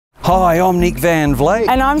Hi, I'm Nick Van Vliet.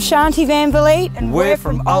 And I'm Shanti Van Vliet. And we're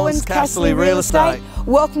from Ouwens, Casserly Real Estate.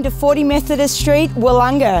 Welcome to 40 Methodist Street,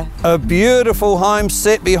 Willunga. A beautiful home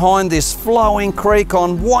set behind this flowing creek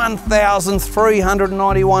on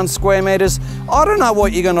 1,391 square metres. I don't know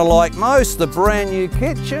what you're going to like most, the brand new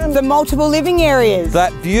kitchen, The multiple living areas,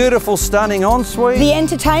 that beautiful stunning ensuite, the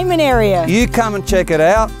entertainment area. You come and check it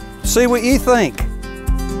out, see what you think.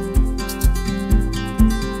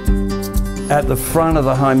 At the front of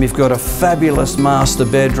the home, you've got a fabulous master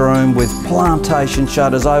bedroom with plantation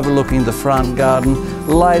shutters overlooking the front garden.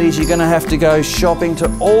 Ladies, you're going to have to go shopping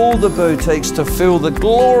to all the boutiques to fill the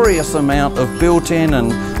glorious amount of built-in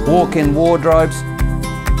and walk-in wardrobes.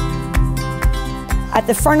 At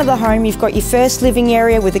the front of the home, you've got your first living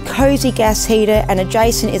area with a cosy gas heater, and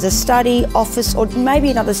adjacent is a study, office, or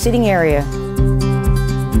maybe another sitting area.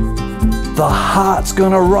 The heart's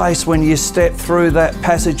gonna race when you step through that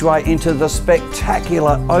passageway into the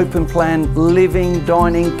spectacular open plan living,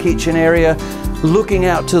 dining, kitchen area, looking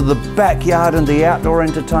out to the backyard and the outdoor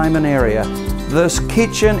entertainment area. This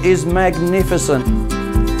kitchen is magnificent.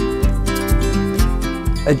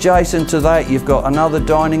 Adjacent to that, you've got another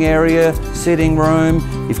dining area, sitting room,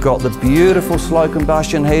 you've got the beautiful slow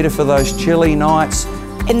combustion heater for those chilly nights.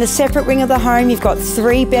 In the separate wing of the home, you've got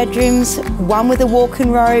 3 bedrooms, 1 with a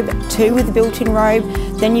walk-in robe, 2 with a built-in robe.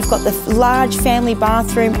 Then you've got the large family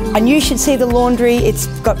bathroom, and you should see the laundry. It's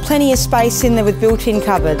got plenty of space in there with built-in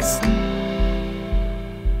cupboards.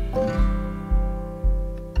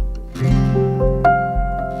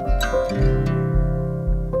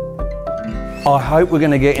 I hope we're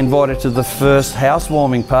going to get invited to the first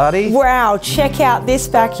housewarming party. Wow, check out this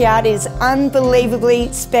backyard. It is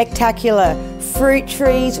unbelievably spectacular. Fruit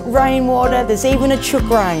trees, rainwater, there's even a chook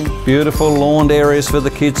rain. Beautiful lawned areas for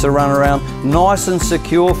the kids to run around. Nice and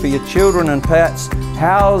secure for your children and pets.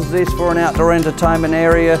 How's this for an outdoor entertainment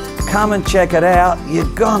area? Come and check it out. You're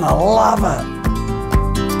gonna love it.